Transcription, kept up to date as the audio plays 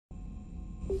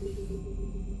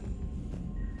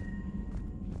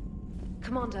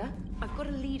Commander, I've got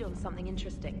a lead on something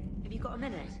interesting. Have you got a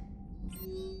minute?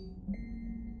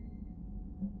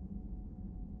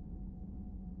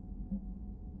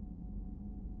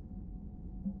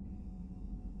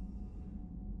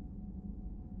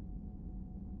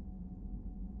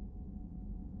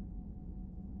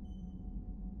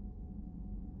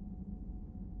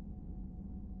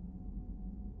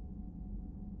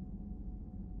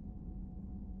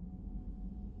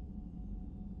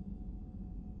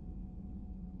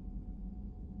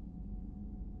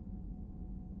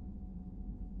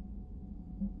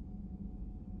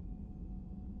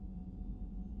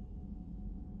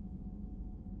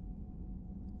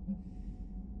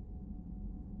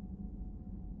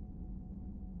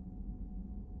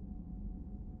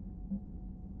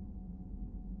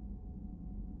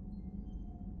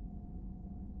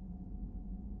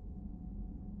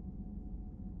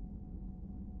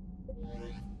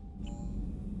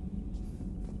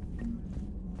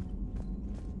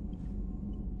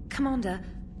 Commander,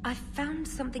 I've found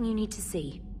something you need to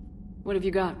see. What have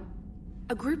you got?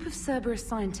 A group of Cerberus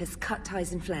scientists cut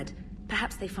ties and fled.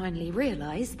 Perhaps they finally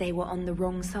realized they were on the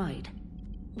wrong side.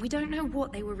 We don't know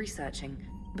what they were researching,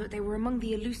 but they were among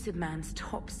the Elusive Man's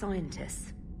top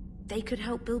scientists. They could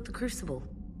help build the Crucible.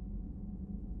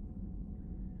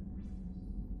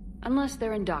 Unless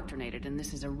they're indoctrinated and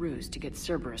this is a ruse to get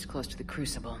Cerberus close to the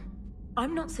Crucible.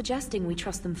 I'm not suggesting we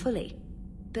trust them fully,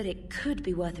 but it could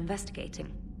be worth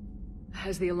investigating.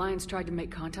 Has the Alliance tried to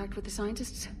make contact with the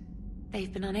scientists?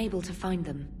 They've been unable to find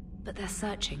them, but they're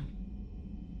searching.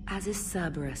 As is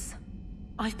Cerberus.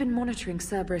 I've been monitoring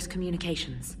Cerberus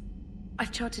communications.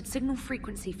 I've charted signal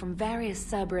frequency from various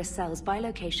Cerberus cells by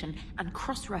location and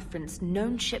cross-referenced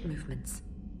known ship movements.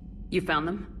 You found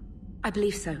them? I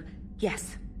believe so,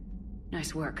 yes.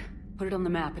 Nice work. Put it on the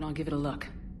map and I'll give it a look.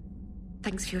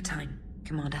 Thanks for your time,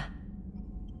 Commander.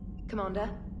 Commander?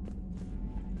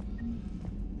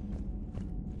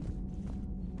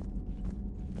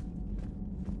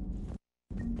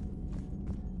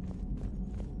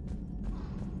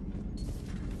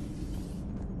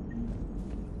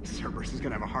 Cerberus is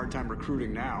gonna have a hard time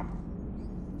recruiting now.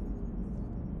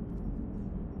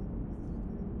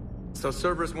 So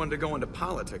Cerberus wanted to go into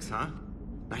politics, huh?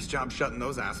 Nice job shutting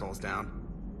those assholes down.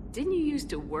 Didn't you used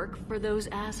to work for those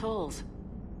assholes?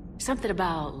 Something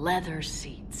about leather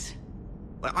seats.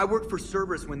 I worked for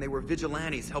Cerberus when they were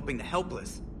vigilantes helping the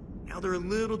helpless. Now they're a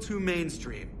little too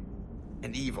mainstream.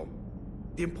 And evil.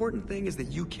 The important thing is that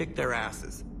you kicked their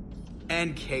asses.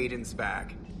 And Caden's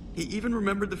back. He even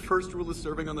remembered the first rule of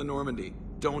serving on the Normandy.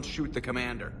 Don't shoot the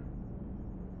commander.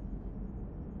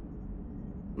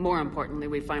 More importantly,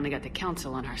 we finally got the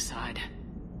Council on our side.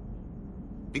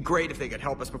 Be great if they could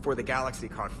help us before the galaxy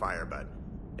caught fire, but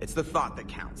it's the thought that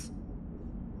counts.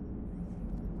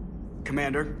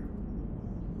 Commander?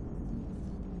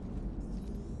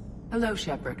 Hello,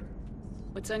 Shepard.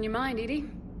 What's on your mind, Edie?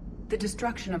 The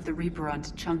destruction of the Reaper on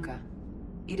Tuchanka.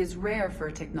 It is rare for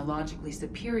a technologically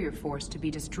superior force to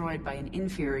be destroyed by an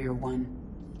inferior one.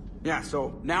 Yeah,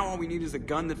 so now all we need is a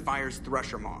gun that fires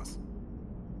Thresher Maws.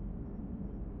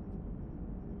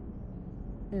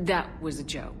 That was a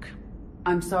joke.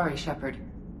 I'm sorry, Shepard.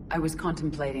 I was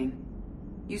contemplating.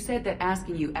 You said that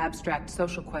asking you abstract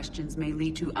social questions may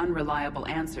lead to unreliable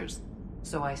answers,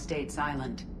 so I stayed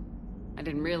silent. I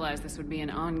didn't realize this would be an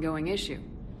ongoing issue.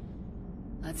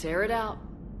 Let's air it out.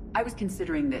 I was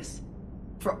considering this.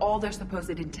 For all their supposed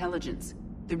intelligence,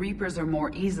 the Reapers are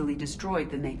more easily destroyed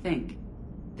than they think.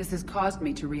 This has caused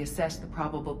me to reassess the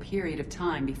probable period of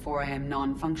time before I am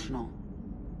non-functional.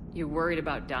 You worried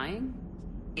about dying?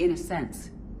 In a sense.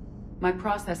 My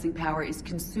processing power is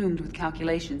consumed with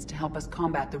calculations to help us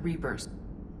combat the Reapers.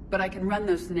 But I can run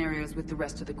those scenarios with the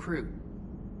rest of the crew.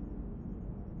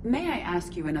 May I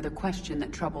ask you another question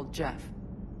that troubled Jeff?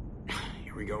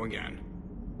 Here we go again.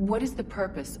 What is the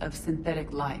purpose of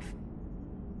synthetic life?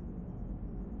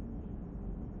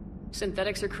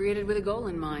 Synthetics are created with a goal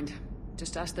in mind.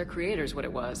 Just ask their creators what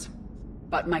it was.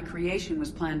 But my creation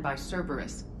was planned by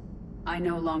Cerberus. I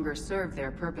no longer serve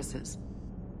their purposes.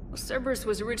 Well, Cerberus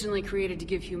was originally created to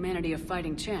give humanity a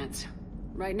fighting chance.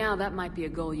 Right now, that might be a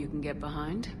goal you can get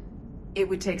behind. It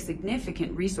would take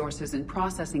significant resources and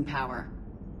processing power.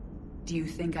 Do you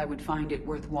think I would find it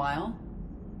worthwhile?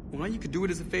 Well, you could do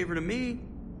it as a favor to me.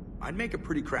 I'd make a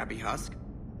pretty crappy husk.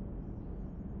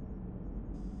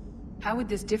 How would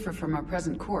this differ from our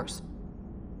present course?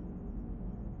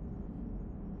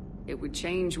 It would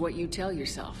change what you tell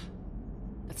yourself.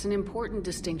 That's an important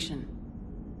distinction.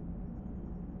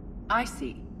 I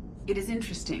see. It is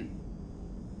interesting.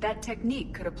 That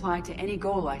technique could apply to any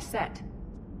goal I set.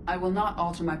 I will not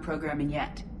alter my programming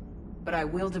yet, but I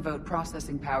will devote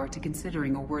processing power to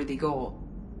considering a worthy goal.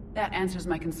 That answers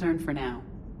my concern for now.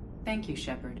 Thank you,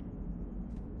 Shepard.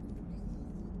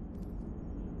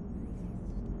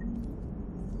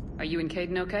 Are you and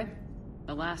Caden okay?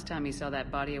 The last time he saw that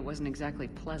body, it wasn't exactly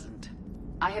pleasant.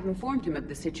 I have informed him of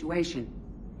the situation.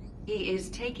 He is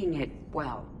taking it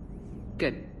well.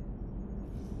 Good.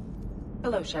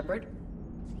 Hello, Shepard.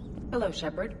 Hello,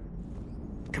 Shepard.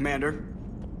 Commander.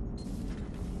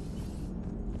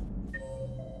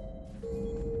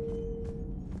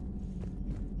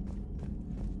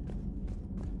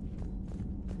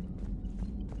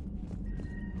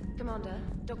 Commander,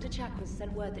 Dr. Chakwas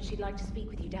sent word that she'd like to speak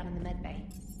with you down in the medbay.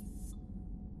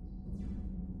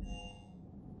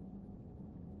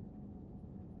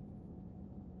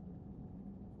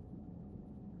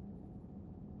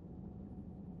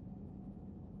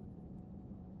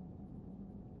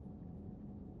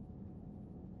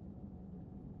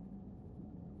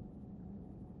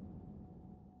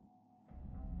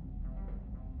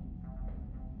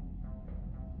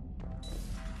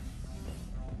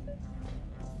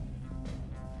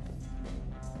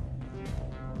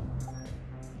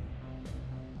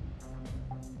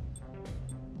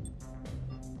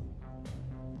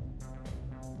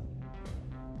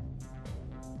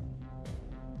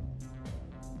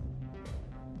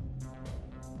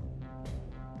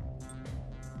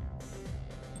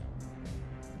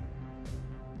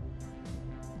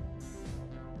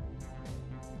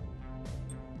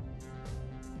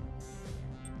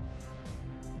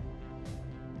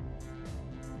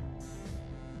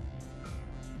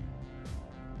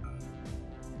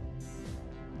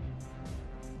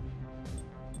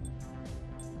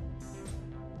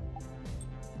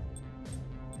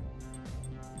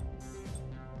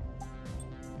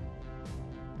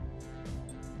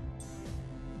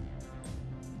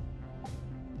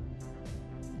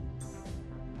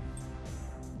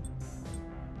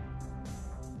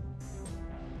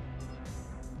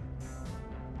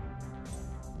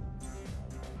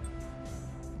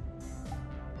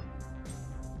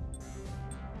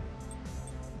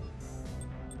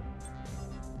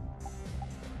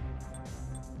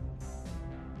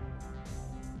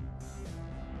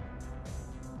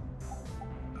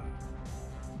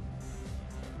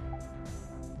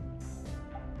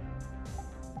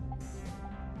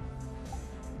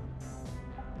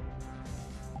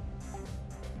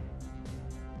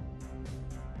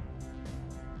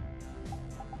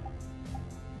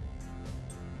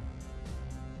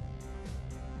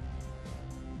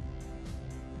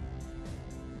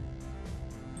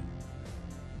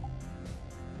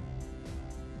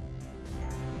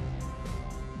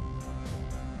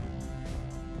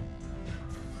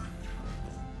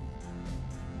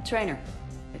 Trainer,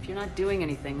 if you're not doing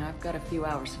anything, I've got a few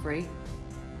hours free.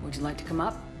 Would you like to come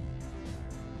up?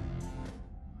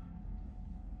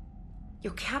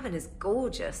 Your cabin is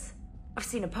gorgeous. I've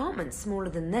seen apartments smaller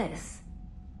than this.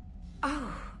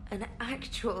 Oh, an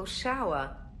actual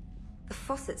shower. The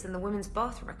faucets in the women's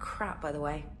bathroom are crap, by the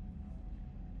way.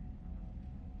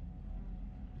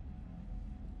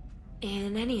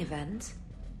 In any event,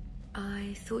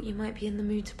 I thought you might be in the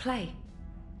mood to play.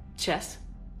 Chess?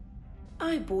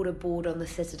 I bought a board on the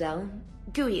Citadel.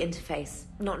 GUI interface,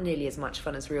 not nearly as much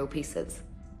fun as real pieces.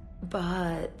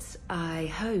 But I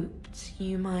hoped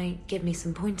you might give me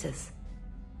some pointers.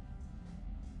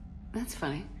 That's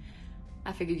funny.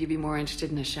 I figured you'd be more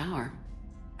interested in a shower.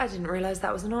 I didn't realize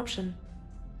that was an option.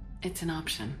 It's an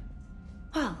option.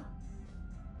 Well,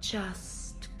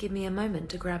 just give me a moment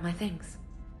to grab my things.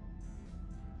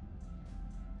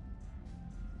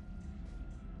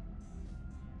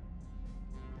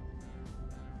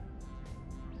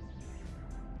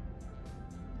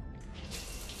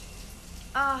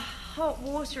 Hot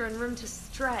water and room to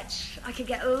stretch. I could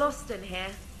get lost in here.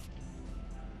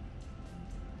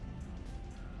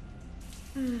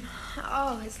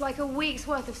 Oh, it's like a week's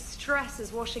worth of stress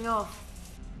is washing off.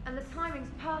 And the timing's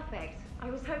perfect. I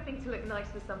was hoping to look nice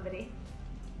for somebody.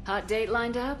 Hot date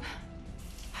lined up?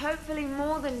 Hopefully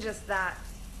more than just that.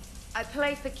 I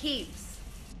play for keeps.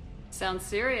 Sounds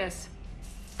serious.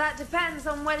 That depends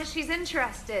on whether she's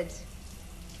interested.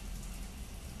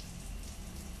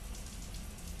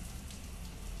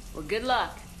 Well, good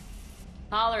luck.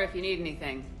 Holler if you need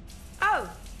anything. Oh,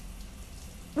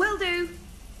 will do.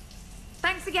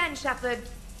 Thanks again, Shepard.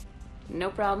 No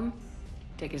problem.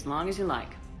 Take as long as you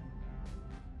like.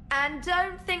 And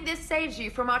don't think this saves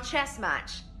you from our chess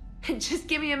match. Just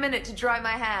give me a minute to dry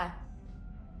my hair.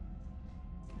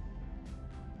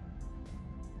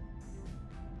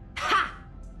 Ha!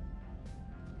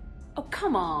 Oh,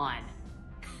 come on.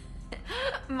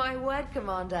 My word,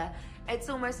 Commander. It's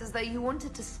almost as though you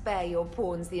wanted to spare your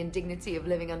pawns the indignity of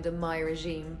living under my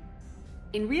regime.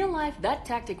 In real life, that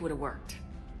tactic would have worked.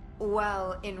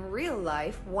 Well, in real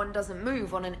life, one doesn't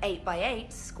move on an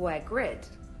 8x8 square grid.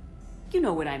 You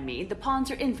know what I mean. The pawns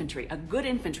are infantry. A good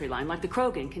infantry line like the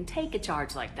Krogan can take a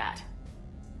charge like that.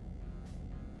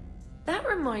 That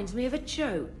reminds me of a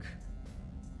joke.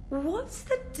 What's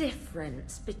the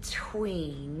difference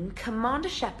between Commander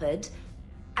Shepard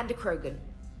and a Krogan?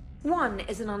 One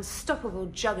is an unstoppable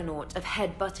juggernaut of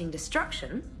head-butting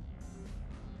destruction.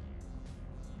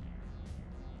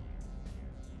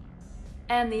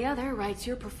 And the other writes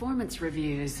your performance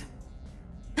reviews.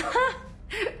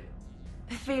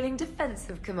 Feeling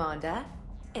defensive, Commander?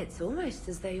 It's almost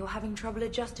as though you're having trouble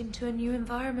adjusting to a new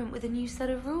environment with a new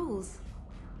set of rules.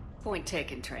 Point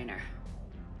taken, Trainer.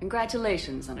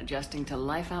 Congratulations on adjusting to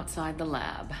life outside the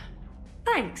lab.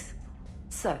 Thanks.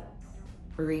 So,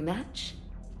 rematch?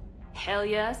 Hell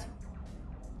yes.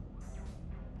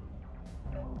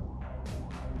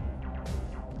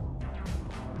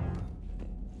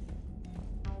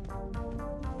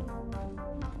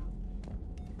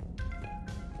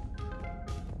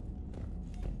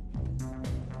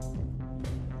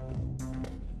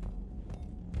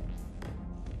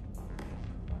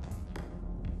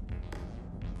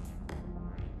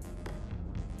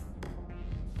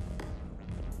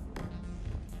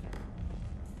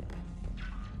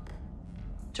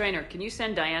 Trainer, can you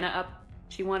send Diana up?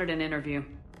 She wanted an interview.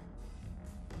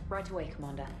 Right away,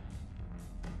 Commander.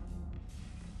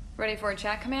 Ready for a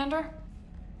chat, Commander?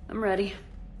 I'm ready.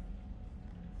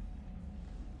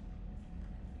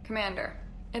 Commander,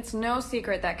 it's no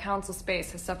secret that Council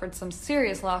Space has suffered some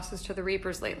serious losses to the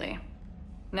Reapers lately.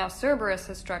 Now Cerberus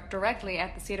has struck directly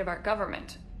at the seat of our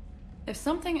government. If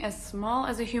something as small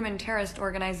as a human terrorist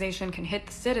organization can hit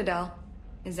the Citadel,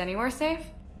 is anywhere safe?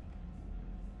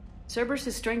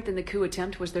 Cerberus' strength in the coup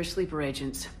attempt was their sleeper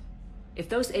agents. If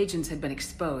those agents had been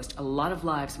exposed, a lot of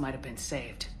lives might have been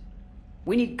saved.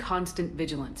 We need constant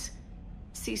vigilance.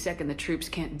 C-Sec and the troops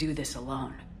can't do this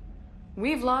alone.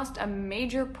 We've lost a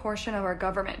major portion of our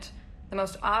government, the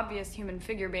most obvious human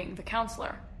figure being the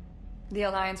Counselor. The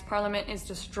Alliance Parliament is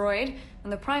destroyed,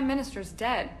 and the Prime Minister's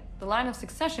dead. The line of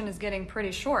succession is getting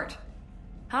pretty short.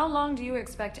 How long do you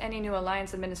expect any new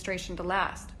Alliance administration to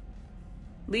last?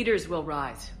 Leaders will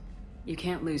rise. You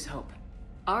can't lose hope.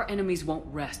 Our enemies won't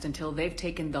rest until they've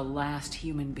taken the last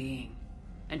human being.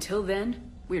 Until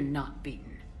then, we're not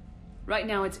beaten. Right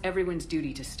now, it's everyone's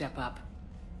duty to step up.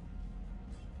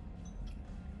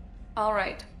 All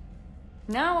right.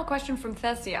 Now a question from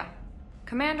Thessia.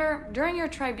 Commander, during your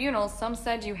tribunal, some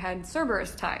said you had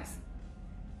Cerberus ties.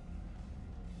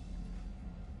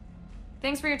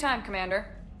 Thanks for your time, Commander.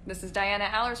 This is Diana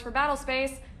Allers for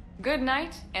Battlespace. Good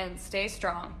night, and stay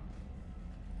strong.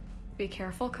 Be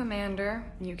careful, Commander.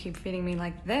 You keep feeding me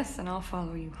like this, and I'll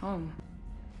follow you home.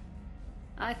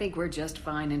 I think we're just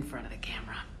fine in front of the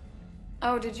camera.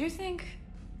 Oh, did you think?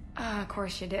 Of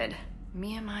course you did.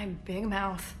 Me and my big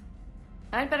mouth.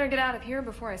 I'd better get out of here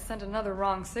before I send another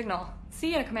wrong signal.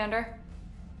 See ya, Commander.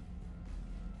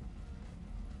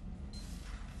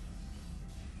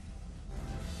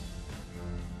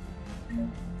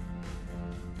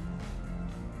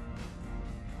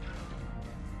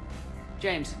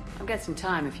 James, I've got some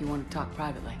time if you want to talk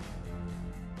privately.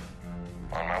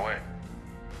 On my way.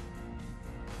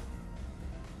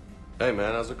 Hey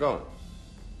man, how's it going?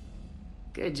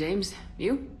 Good, James.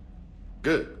 You?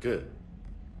 Good, good.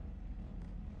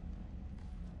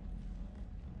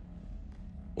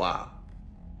 Wow.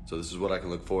 So this is what I can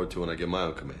look forward to when I get my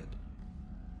own command.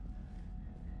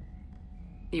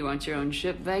 You want your own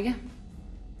ship, Vega?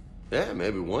 Yeah,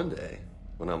 maybe one day.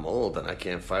 When I'm old and I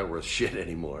can't fight worth shit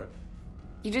anymore.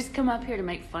 You just come up here to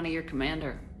make fun of your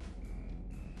commander.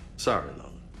 Sorry,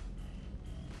 Lola.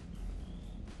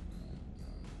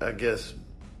 I guess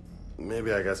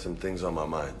maybe I got some things on my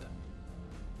mind.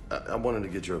 I wanted to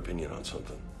get your opinion on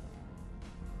something.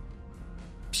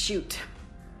 Shoot.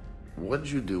 What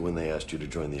did you do when they asked you to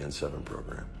join the N7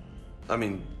 program? I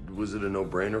mean, was it a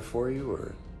no-brainer for you,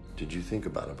 or did you think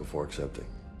about it before accepting?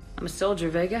 I'm a soldier,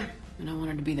 Vega, and I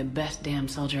wanted to be the best damn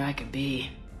soldier I could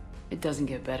be. It doesn't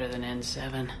get better than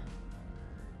N7.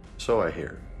 So I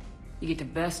hear. You get the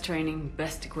best training,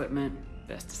 best equipment,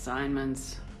 best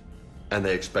assignments. And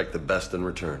they expect the best in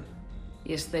return.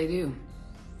 Yes, they do.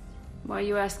 Why are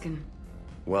you asking?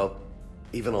 Well,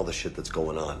 even all the shit that's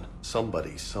going on,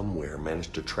 somebody somewhere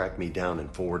managed to track me down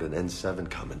and forward an N7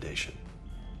 commendation.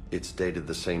 It's dated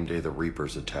the same day the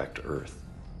Reapers attacked Earth.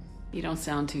 You don't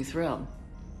sound too thrilled.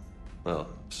 Well,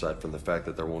 aside from the fact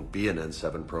that there won't be an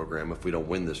N7 program if we don't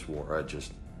win this war, I'd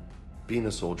just Being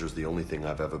a soldier's the only thing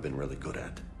I've ever been really good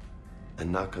at.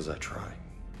 And not because I try.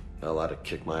 Hell, I'd have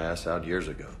kicked my ass out years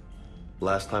ago.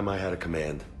 Last time I had a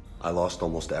command, I lost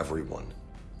almost everyone.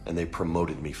 And they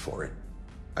promoted me for it.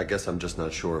 I guess I'm just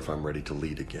not sure if I'm ready to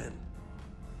lead again.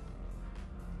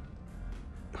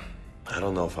 I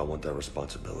don't know if I want that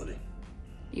responsibility.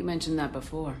 You mentioned that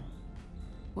before.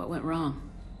 What went wrong?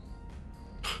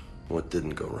 What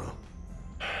didn't go wrong?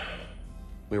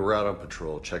 We were out on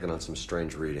patrol, checking on some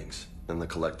strange readings, and the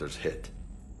collectors hit.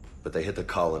 But they hit the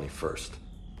colony first.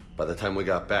 By the time we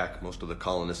got back, most of the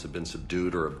colonists had been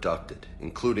subdued or abducted,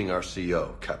 including our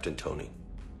CO, Captain Tony.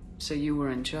 So you were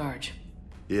in charge?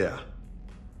 Yeah.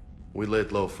 We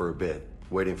laid low for a bit,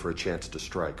 waiting for a chance to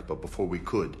strike, but before we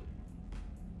could,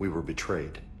 we were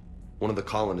betrayed. One of the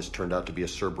colonists turned out to be a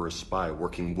Cerberus spy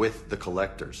working with the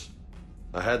collectors.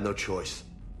 I had no choice.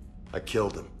 I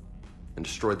killed him and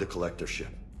destroyed the collector ship.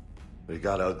 But it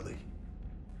got ugly.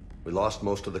 We lost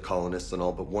most of the colonists and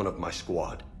all but one of my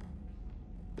squad.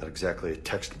 Not exactly a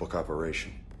textbook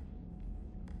operation.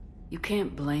 You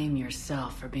can't blame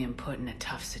yourself for being put in a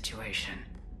tough situation.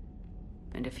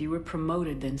 And if you were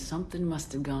promoted, then something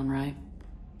must have gone right.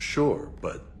 Sure,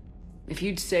 but... If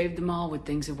you'd saved them all, would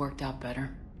things have worked out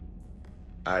better?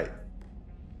 I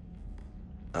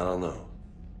don't know.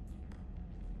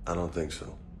 I don't think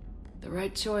so. The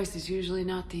right choice is usually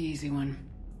not the easy one.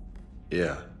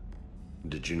 Yeah.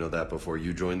 Did you know that before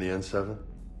you joined the N7?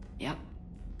 Yep.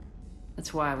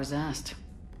 That's why I was asked.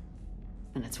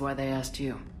 And it's why they asked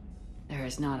you. There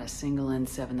is not a single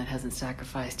N7 that hasn't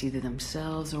sacrificed either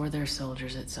themselves or their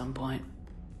soldiers at some point.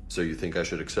 So you think I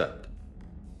should accept?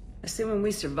 Assuming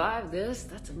we survive this,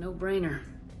 that's a no-brainer.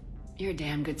 You're a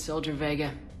damn good soldier,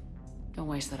 Vega. Don't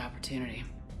waste that opportunity.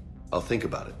 I'll think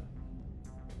about it.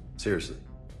 Seriously.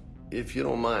 If you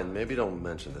don't mind, maybe don't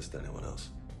mention this to anyone else.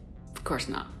 Of course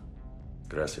not.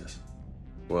 Gracias.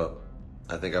 Well,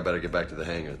 I think I better get back to the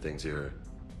hangar. Things here,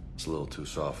 it's a little too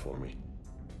soft for me.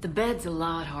 The bed's a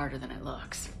lot harder than it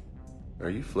looks. Are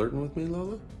you flirting with me,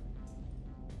 Lola?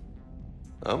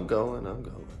 I'm going.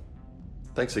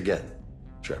 Thanks again,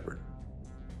 Shepard.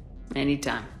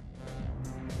 Anytime.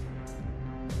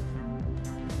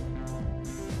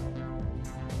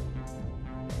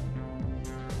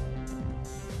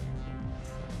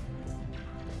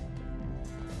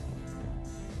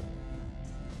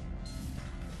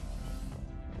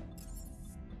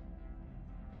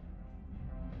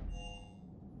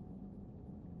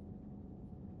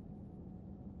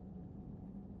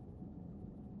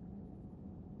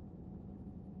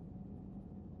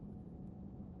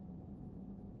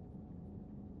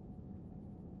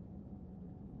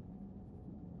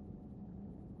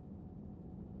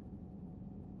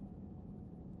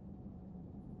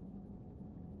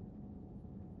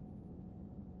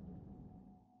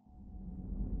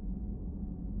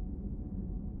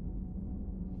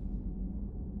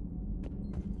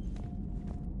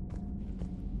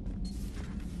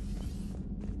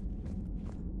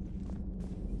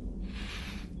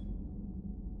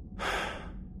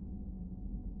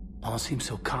 All seems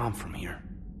so calm from here.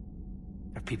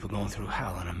 There are people going through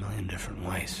hell in a million different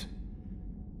ways.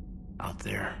 Out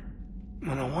there.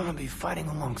 And I want to be fighting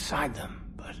alongside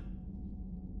them, but...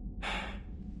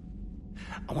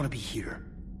 I want to be here.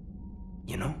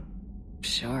 You know?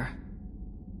 Sure.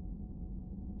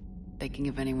 Thinking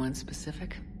of anyone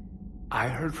specific? I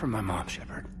heard from my mom,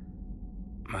 Shepard.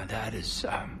 My dad is,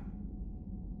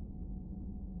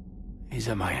 he's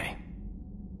MIA.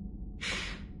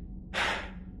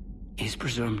 He's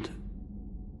presumed...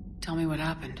 Tell me what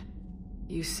happened.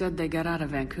 You said they got out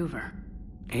of Vancouver.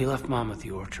 He left Mom at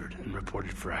the orchard and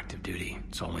reported for active duty.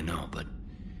 It's all we know, but...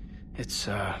 It's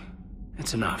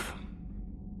enough.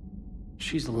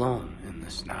 She's alone in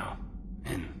this now.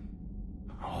 In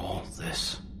all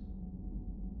this.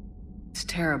 It's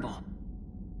terrible.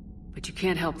 But you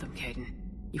can't help them, Caden.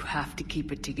 You have to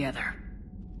keep it together.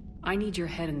 I need your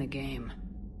head in the game.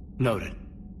 Noted.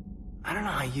 I don't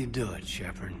know how you do it,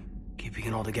 Shepard. Keeping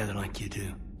it all together like you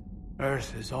do.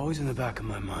 Earth is always in the back of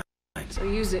my mind. So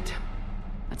use it.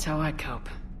 That's how I cope.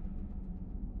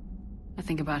 I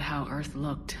think about how Earth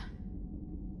looked.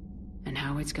 And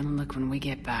how it's gonna look when we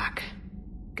get back.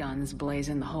 Guns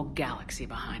blazing, the whole galaxy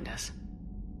behind us.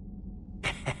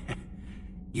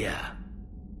 Yeah.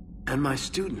 And my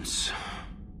students...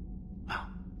 Well,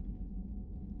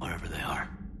 whatever they are.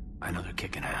 I know they're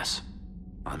kicking ass.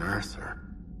 On Earth or...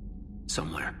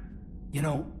 somewhere. You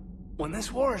know, when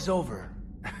this war is over,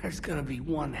 there's gonna be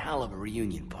one hell of a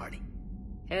reunion party.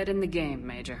 Head in the game,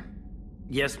 Major.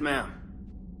 Yes, ma'am.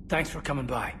 Thanks for coming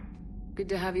by. Good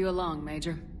to have you along,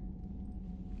 Major.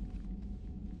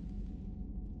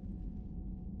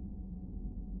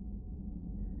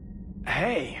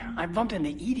 Hey, I bumped into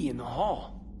Edie in the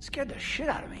hall. Scared the shit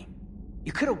out of me.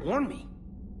 You could have warned me.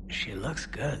 She looks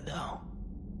good, though.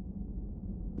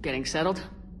 Getting settled?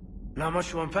 Not much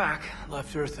to unpack.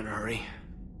 Left Earth in a hurry.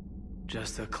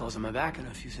 Just the clothes on my back and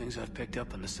a few things I've picked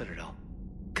up on the Citadel.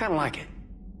 Kinda like it.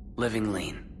 Living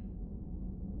lean.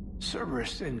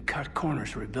 Cerberus didn't cut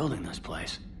corners rebuilding this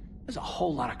place. There's a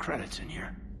whole lot of credits in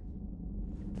here.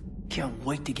 Can't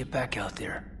wait to get back out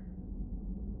there.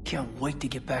 Can't wait to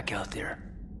get back out there.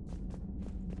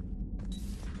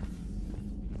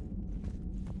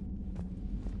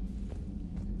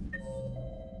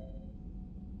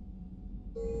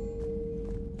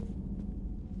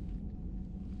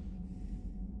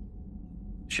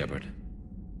 Shepard.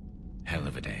 Hell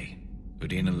of a day.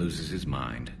 Udina loses his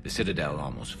mind, the Citadel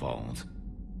almost falls,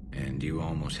 and you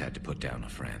almost had to put down a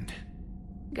friend.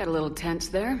 Got a little tense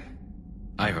there.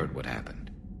 I heard what happened.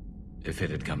 If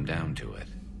it had come down to it,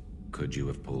 could you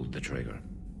have pulled the trigger?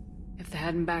 If they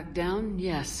hadn't backed down,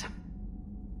 yes.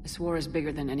 This war is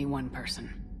bigger than any one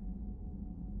person.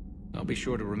 I'll be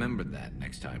sure to remember that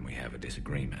next time we have a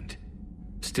disagreement.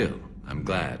 Still, I'm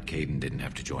glad Kaidan didn't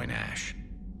have to join Ash.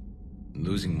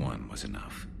 Losing one was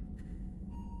enough.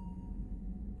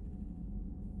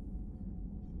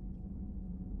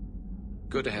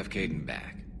 Good to have Kaidan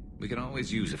back. We can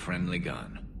always use a friendly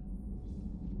gun.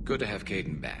 Good to have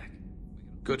Kaidan back.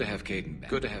 Good to have Kaidan back.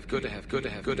 Good to have Kaidan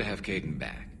back. Good to have Kaidan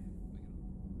back.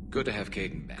 Good to have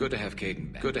Kaidan back. Good to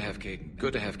have Kaidan.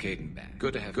 Good to have Kaidan back.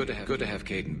 Good to have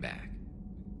Kaidan back.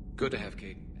 Good to have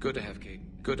Kaidan. Good to have Kaidan.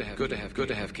 Good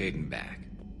to have Kaidan back.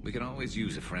 We can always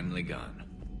use a friendly gun.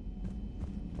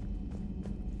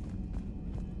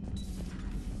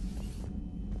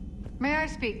 May I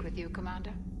speak with you,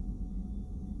 Commander?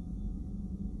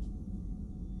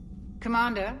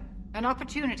 Commander, an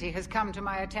opportunity has come to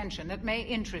my attention that may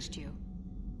interest you.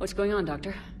 What's going on,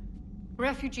 Doctor?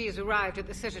 Refugees arrived at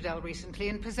the Citadel recently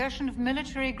in possession of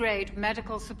military-grade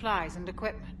medical supplies and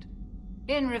equipment.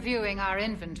 In reviewing our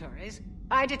inventories,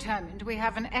 I determined we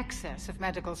have an excess of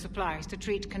medical supplies to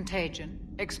treat contagion,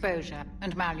 exposure,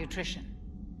 and malnutrition.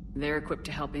 They're equipped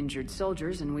to help injured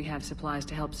soldiers, and we have supplies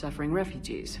to help suffering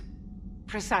refugees.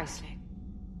 Precisely.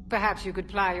 Perhaps you could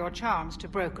ply your charms to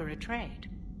broker a trade.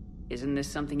 Isn't this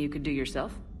something you could do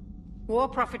yourself? War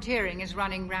profiteering is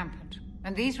running rampant,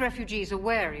 and these refugees are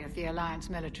wary of the Alliance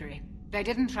military. They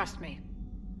didn't trust me.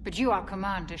 But you are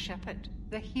Commander Shepard,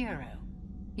 the hero.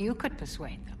 You could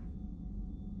persuade them.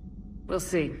 We'll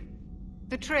see.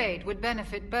 The trade would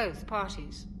benefit both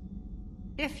parties.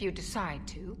 If you decide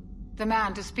to, the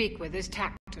man to speak with is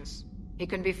Tactus. He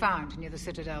can be found near the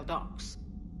Citadel docks.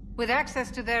 With access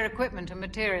to their equipment and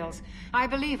materials, I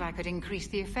believe I could increase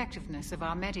the effectiveness of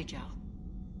our Medigel.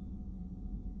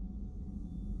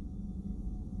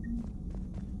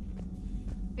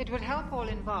 It would help all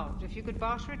involved if you could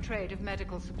barter a trade of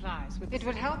medical supplies with... It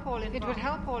would help all involved. It would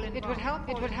help all involved. It would help.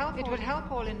 It would help. It would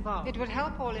help all involved. It would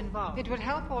help all involved. It would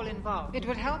help all involved. It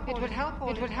would help. It would help.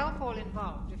 It would help all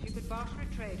involved if you could barter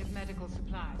a trade of medical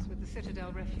supplies with the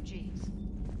Citadel refugees.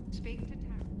 Speak to Tactus.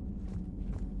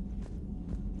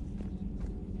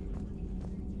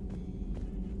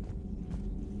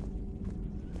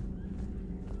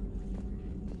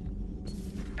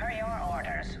 Per your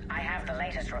orders, I have the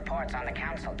latest reports on the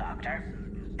Council, Doctor.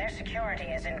 Their security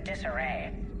is in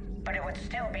disarray, but it would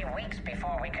still be weeks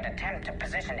before we could attempt to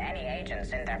position any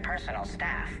agents in their personal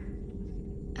staff.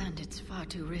 And it's far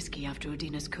too risky after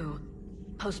Udina's coup.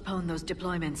 Postpone those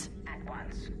deployments. At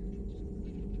once.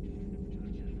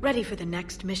 Ready for the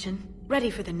next mission.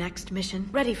 Ready for the next mission.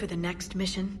 Ready for the next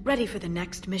mission. Ready for the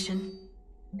next mission.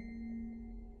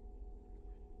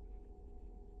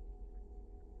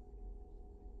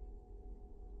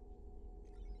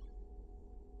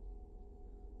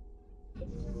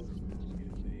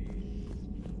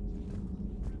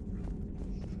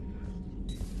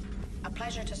 A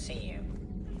pleasure to see you.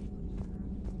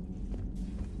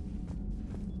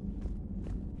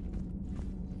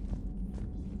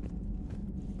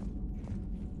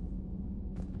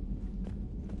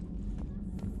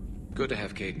 Good to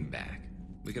have Kaidan back.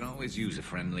 We can always use a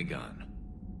friendly gun.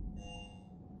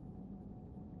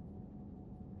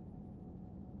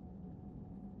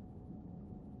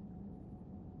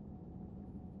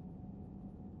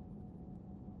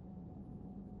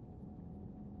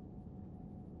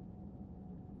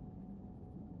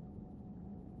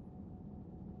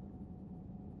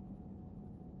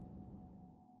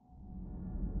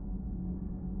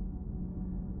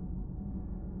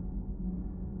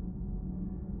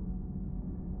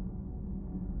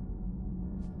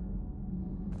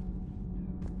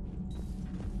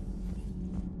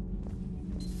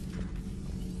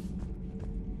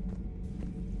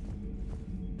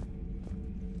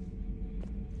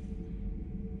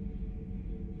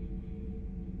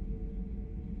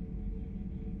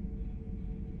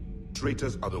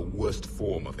 traitors are the worst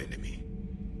form of enemy.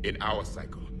 In our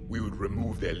cycle, we would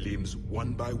remove their limbs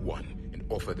one by one and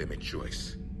offer them a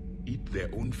choice. Eat their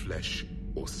own flesh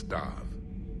or starve.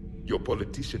 Your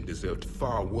politician deserved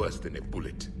far worse than a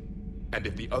bullet. And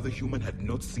if the other human had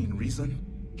not seen reason,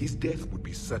 his death would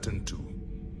be certain too.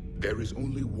 There is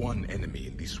only one enemy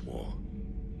in this war.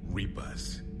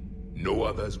 Reapers. No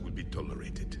others will be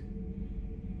tolerated.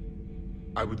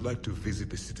 I would like to visit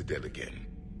the Citadel again,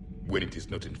 when it is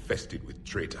not infested with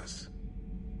traitors.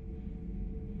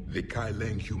 The Kai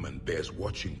Leng human bears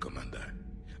watching, Commander.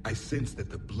 I sense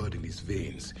that the blood in his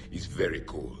veins is very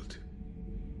cold.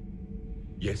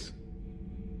 Yes?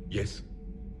 Yes?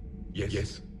 Yes?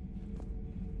 Yes?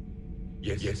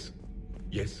 Yes? Yes?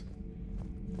 Yes?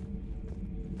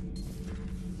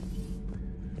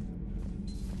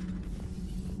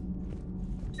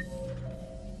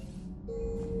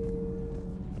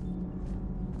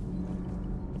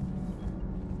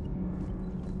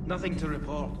 Nothing to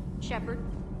report. Shepard.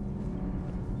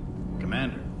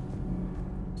 Commander.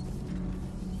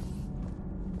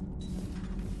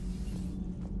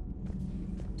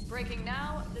 Breaking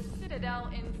now, the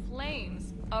Citadel in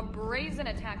flames. A brazen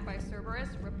attack by Cerberus,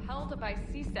 repelled by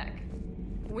C-Sec.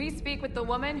 We speak with the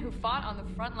woman who fought on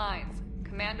the front lines,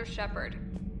 Commander Shepard.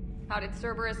 How did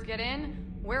Cerberus get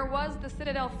in? Where was the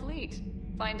Citadel fleet?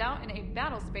 Find out in a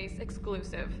Battlespace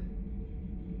exclusive.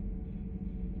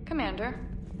 Commander.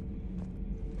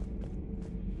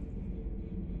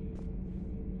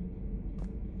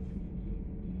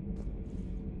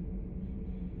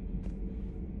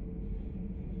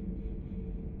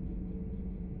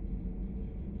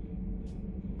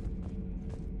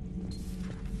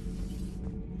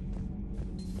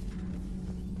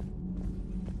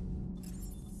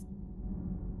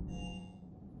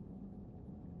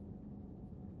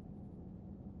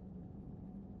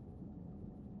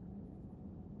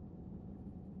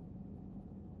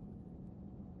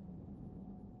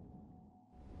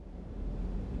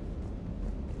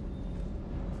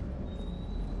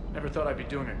 Never thought I'd be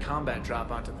doing a combat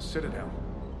drop onto the Citadel.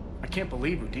 I can't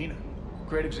believe Udina.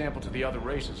 Great example to the other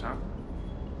races, huh?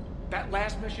 That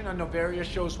last mission on Novaria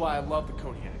shows why I love the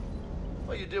Kodiak.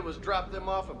 All you did was drop them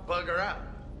off and bugger out.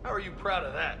 How are you proud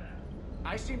of that?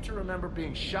 I seem to remember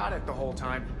being shot at the whole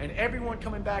time, and everyone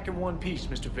coming back in one piece,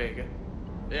 Mr. Vega.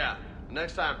 Yeah,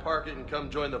 next time park it and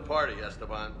come join the party,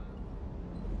 Esteban.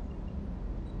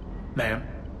 Ma'am?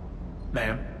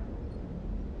 Ma'am?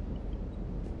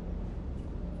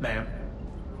 Ma'am?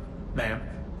 Ma'am?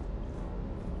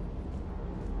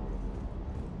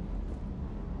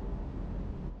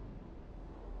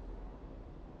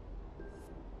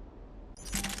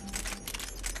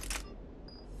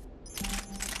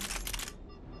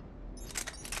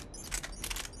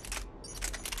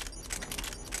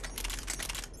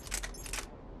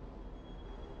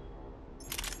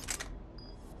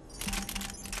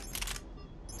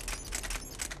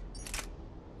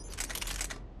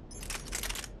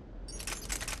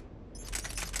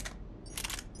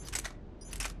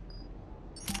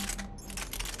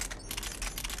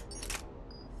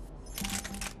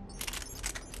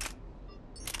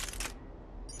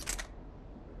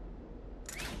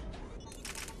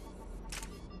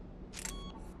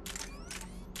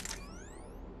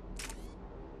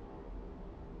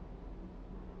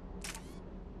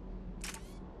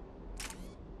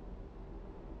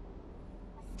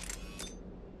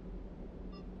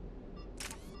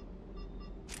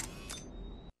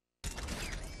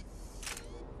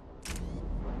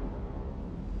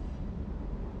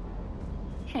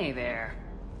 Hey there.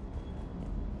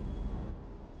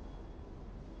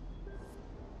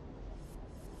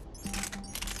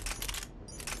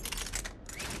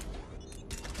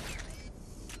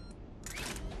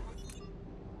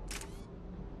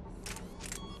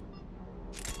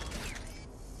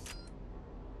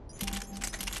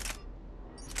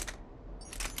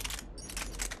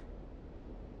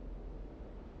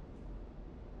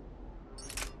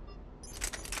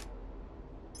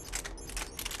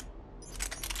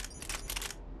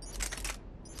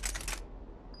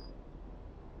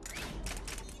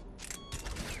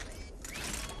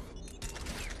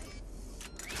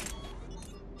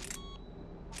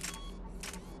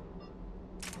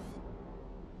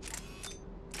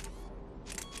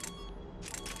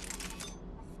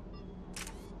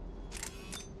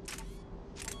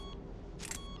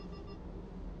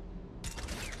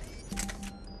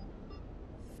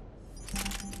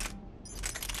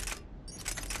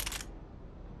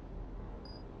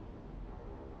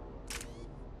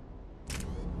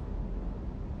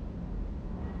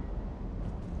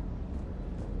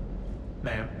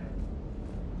 Ma'am?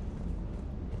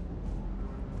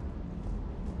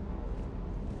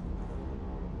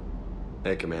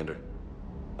 Hey, Commander.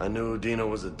 I knew Dino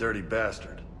was a dirty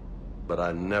bastard, but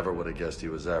I never would have guessed he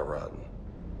was that rotten.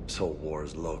 This whole war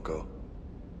is loco.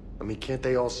 I mean, can't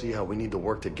they all see how we need to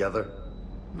work together?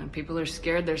 When people are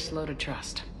scared, they're slow to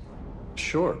trust.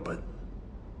 Sure, but...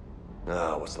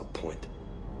 what's the point?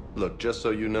 Look, just so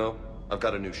you know, I've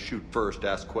got a new shoot first,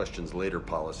 ask questions later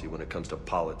policy when it comes to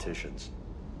politicians.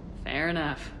 Fair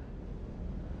enough.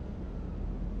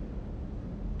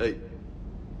 Hey.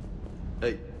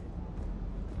 Hey.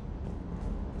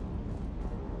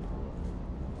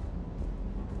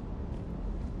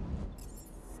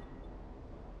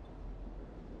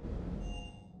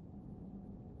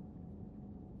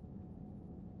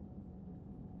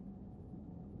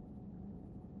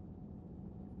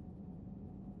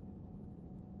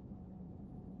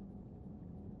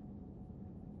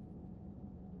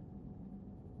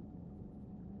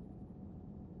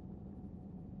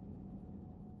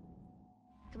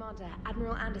 Commander,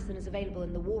 Admiral Anderson is available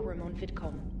in the war room on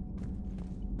VidCom.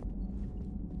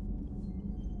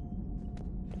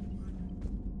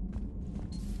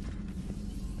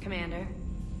 Commander.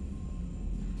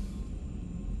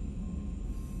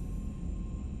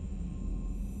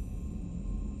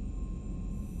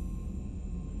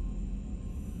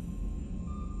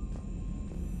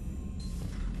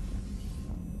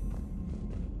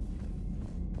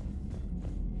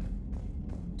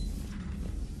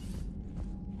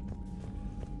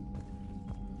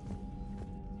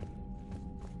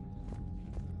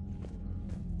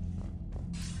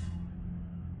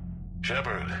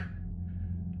 Shepard.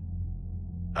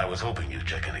 I was hoping you'd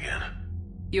check in again.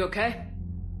 You okay?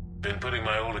 Been putting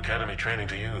my old academy training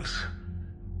to use.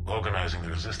 Organizing the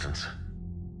resistance.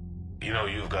 You know,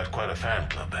 you've got quite a fan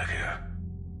club back here.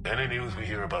 Any news we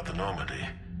hear about the Normandy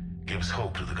gives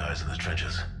hope to the guys in the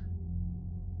trenches.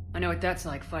 I know what that's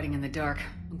like, fighting in the dark.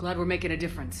 I'm glad we're making a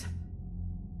difference.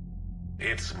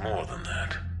 It's more than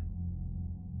that.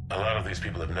 A lot of these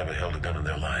people have never held a gun in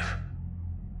their life.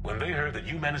 When they heard that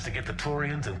you managed to get the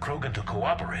Turians and Krogan to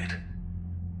cooperate,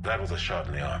 that was a shot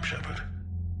in the arm, Shepard.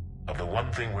 Of the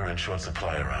one thing we're in short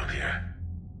supply around here.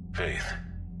 Faith.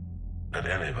 That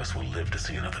any of us will live to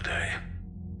see another day.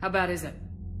 How bad is it?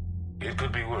 It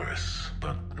could be worse,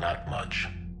 but not much.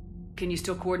 Can you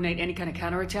still coordinate any kind of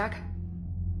counterattack?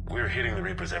 We're hitting the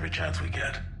Reapers every chance we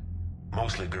get.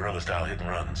 Mostly guerrilla-style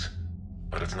hit-and-runs.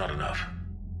 But it's not enough.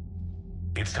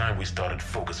 It's time we started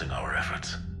focusing our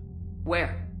efforts.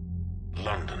 Where?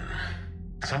 London.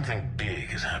 Something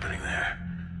big is happening there.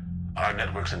 Our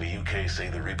networks in the UK say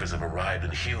the Reapers have arrived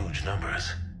in huge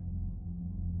numbers.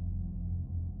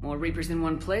 More Reapers in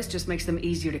one place just makes them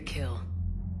easier to kill.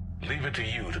 Leave it to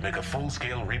you to make a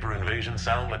full-scale Reaper invasion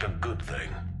sound like a good thing.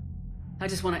 I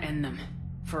just want to end them.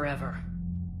 Forever.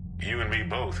 You and me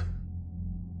both.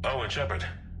 Oh, and Shepard.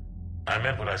 I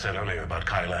meant what I said earlier about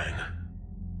Kai Lang.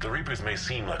 The Reapers may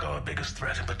seem like our biggest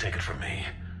threat, but take it from me.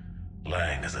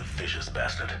 Lang is a vicious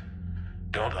bastard.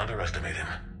 Don't underestimate him.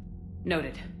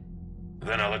 Noted.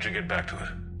 Then I'll let you get back to it.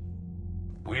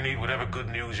 We need whatever good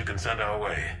news you can send our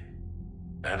way.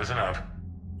 Anderson out.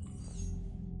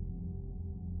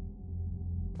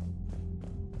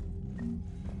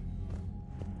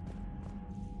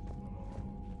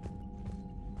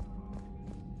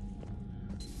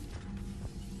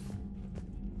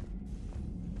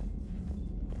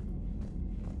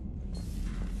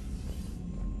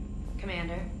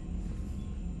 Commander.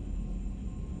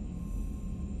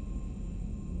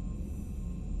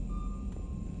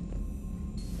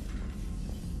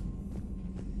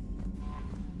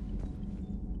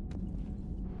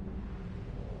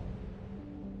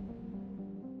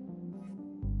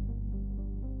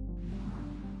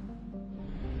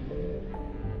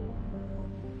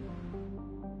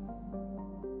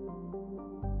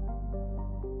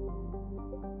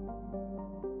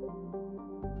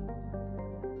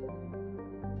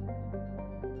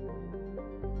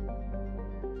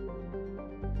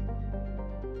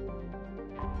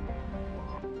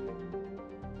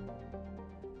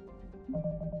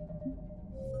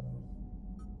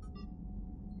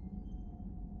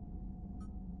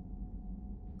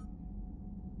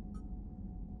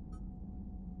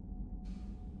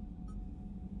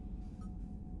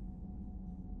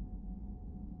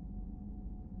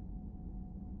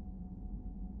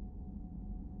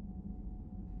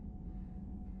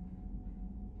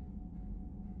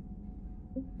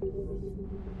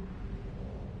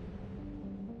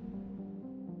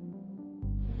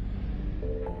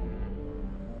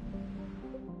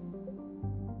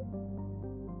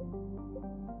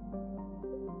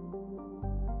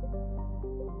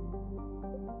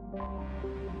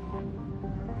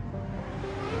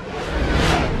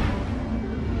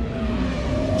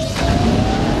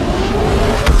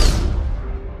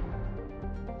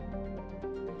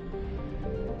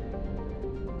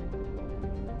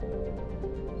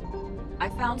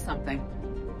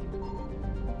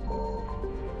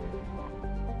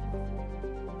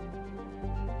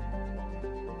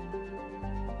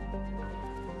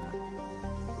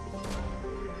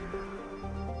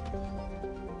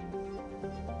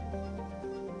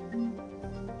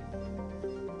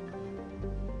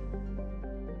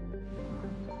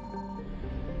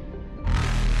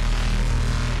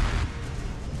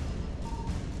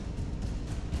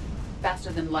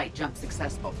 Faster than light jump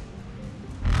successful.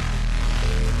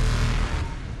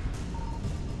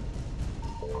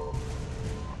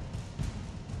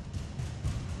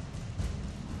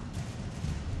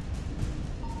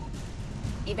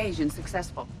 Evasion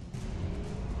successful.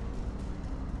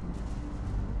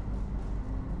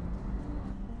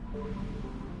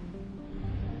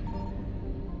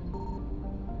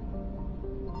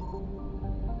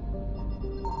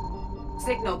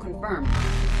 Signal confirmed.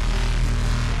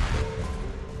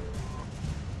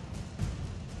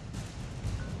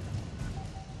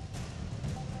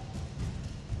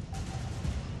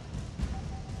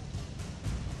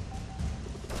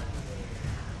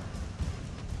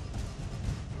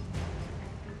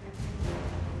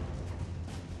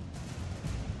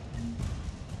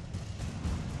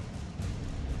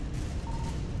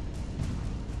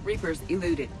 Reapers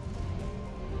eluded.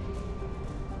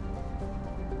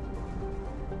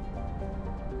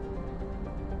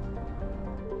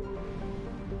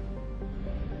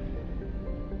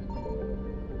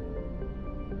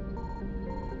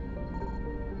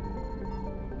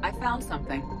 I found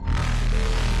something.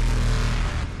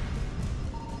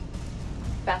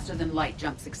 Faster than light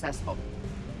jump successful.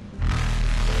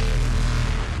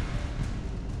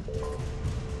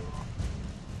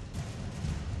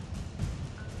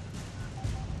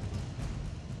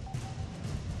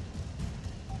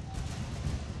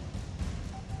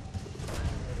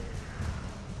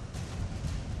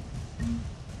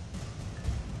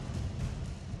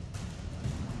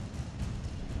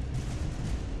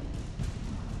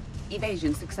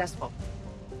 Evasion successful.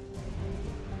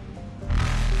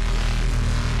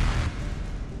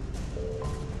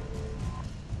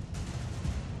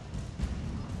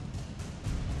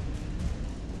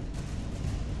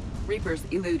 Reapers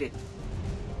eluded.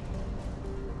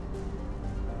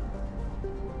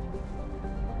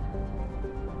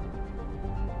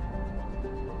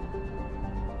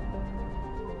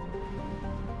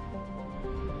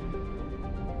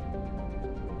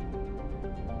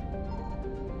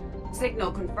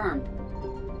 Signal confirmed.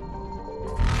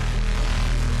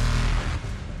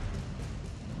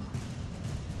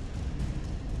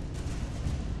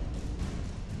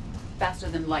 Faster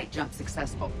than light jump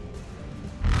successful.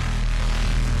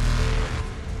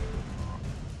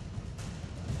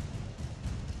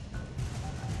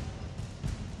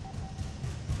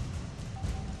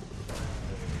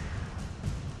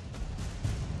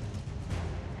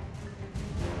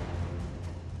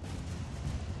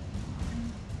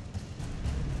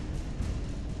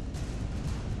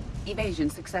 Evasion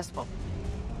successful.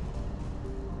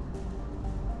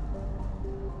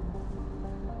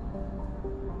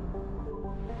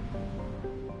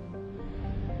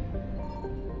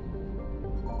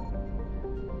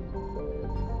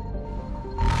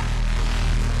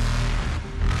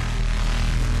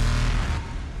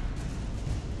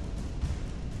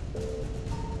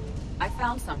 I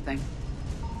found something.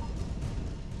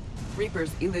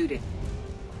 Reapers eluded.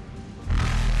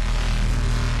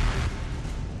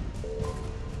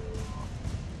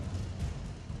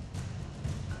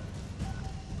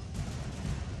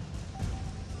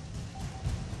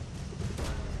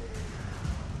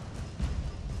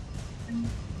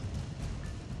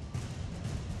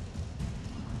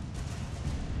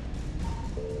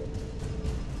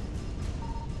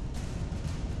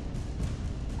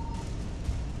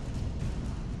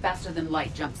 Faster than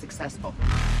light jump successful.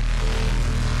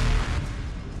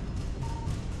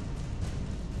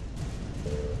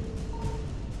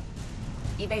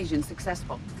 Evasion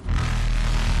successful.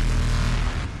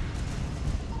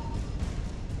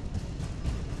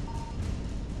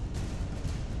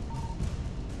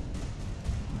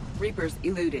 Reapers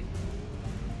eluded.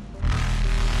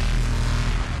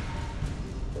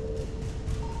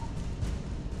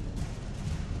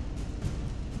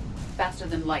 Faster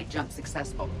than light jump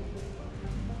successful.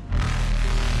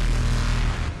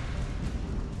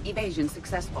 Evasion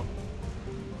successful.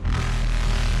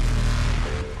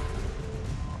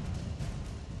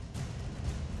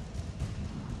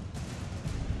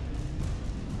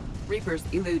 Reapers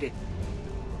eluded.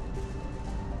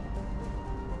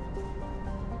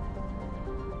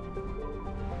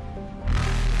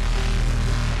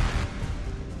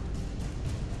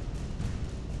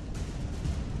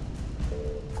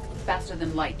 Faster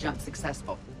than light jump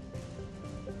successful.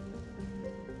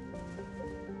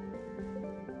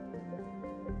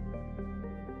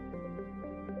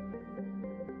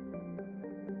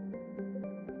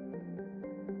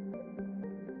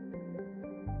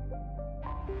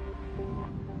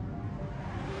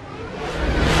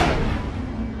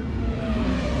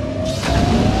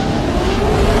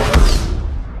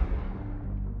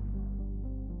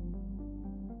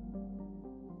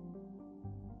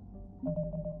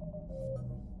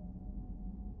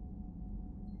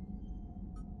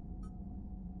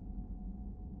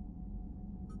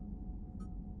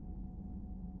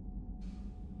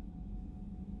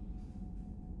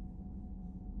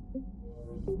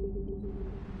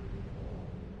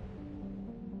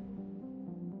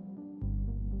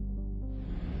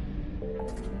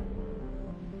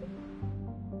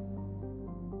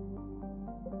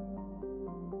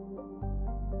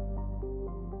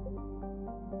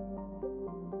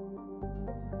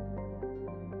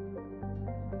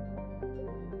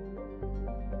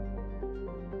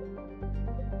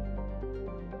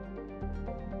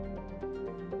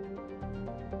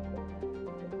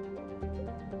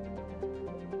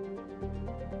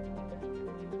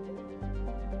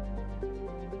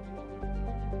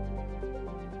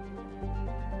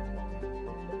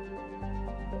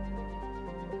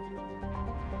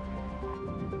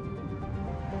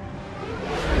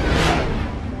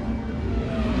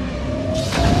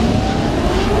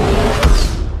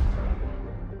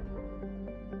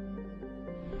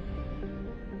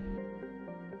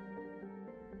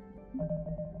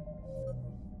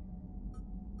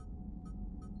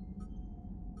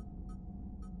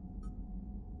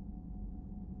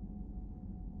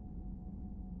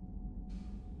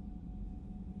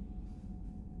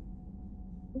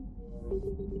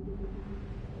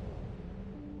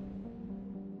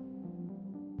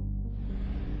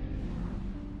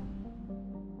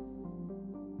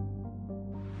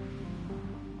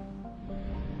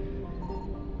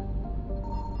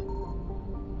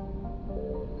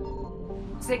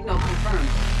 Signal confirmed.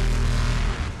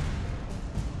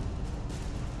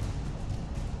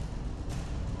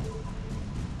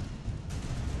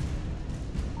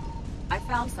 I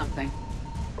found something.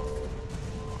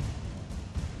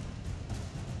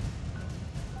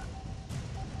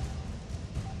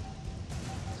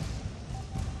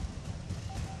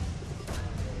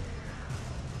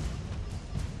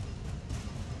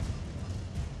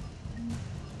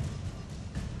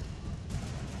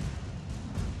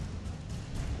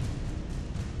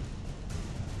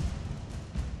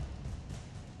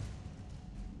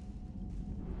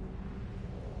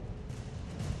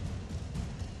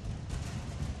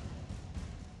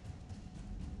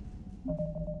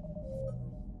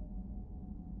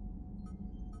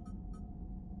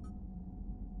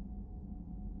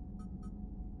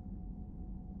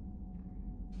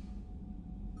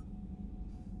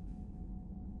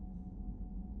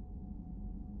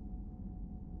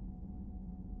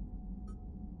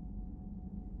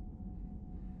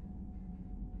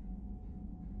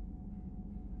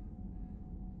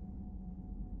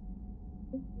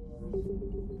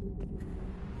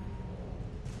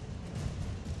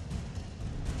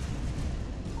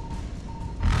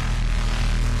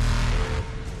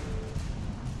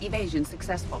 Evasion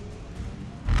successful.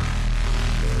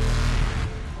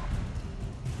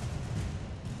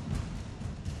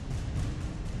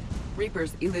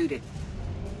 Reapers eluded.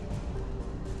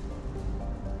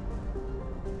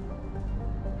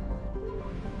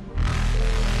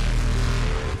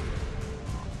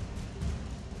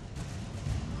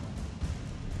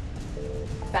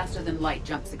 Faster than light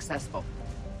jump successful.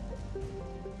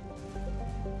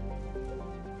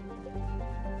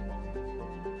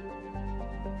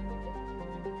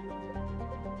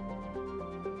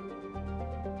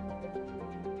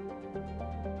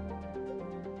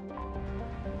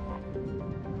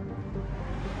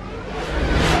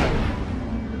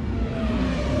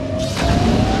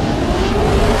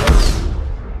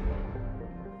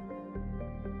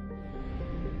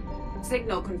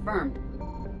 Signal confirmed.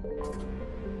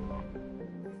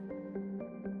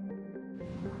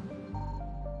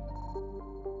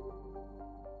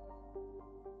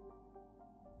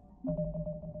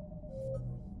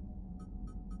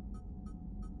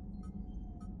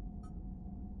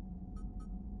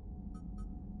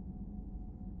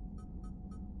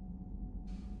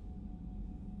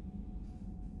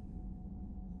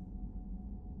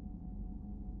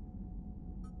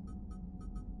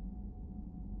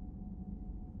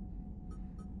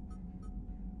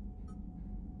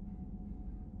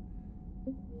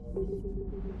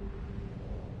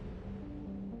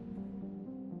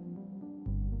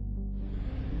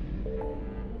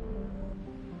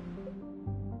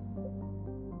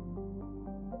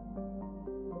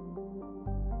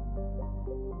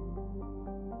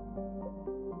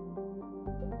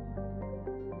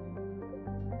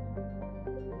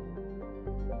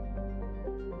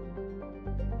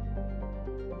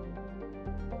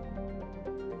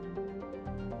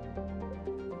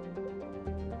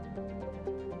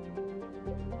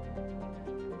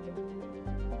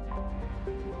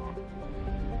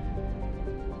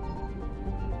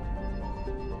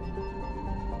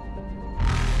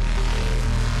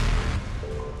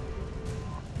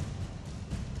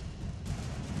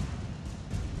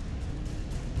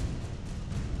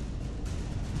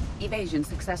 Evasion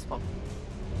successful.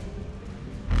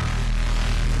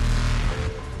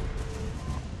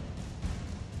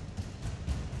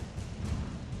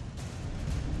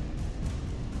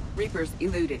 Reapers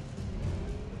eluded.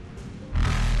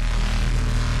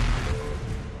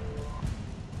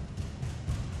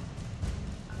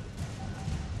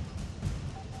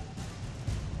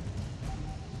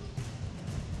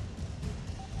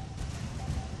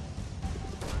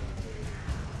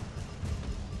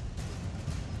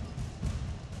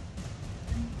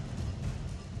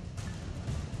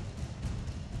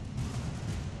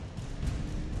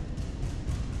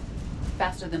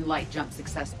 Faster than light jump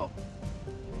successful.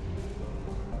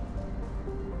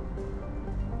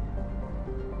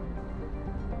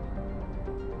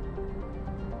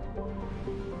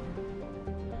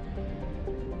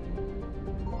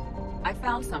 I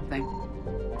found something.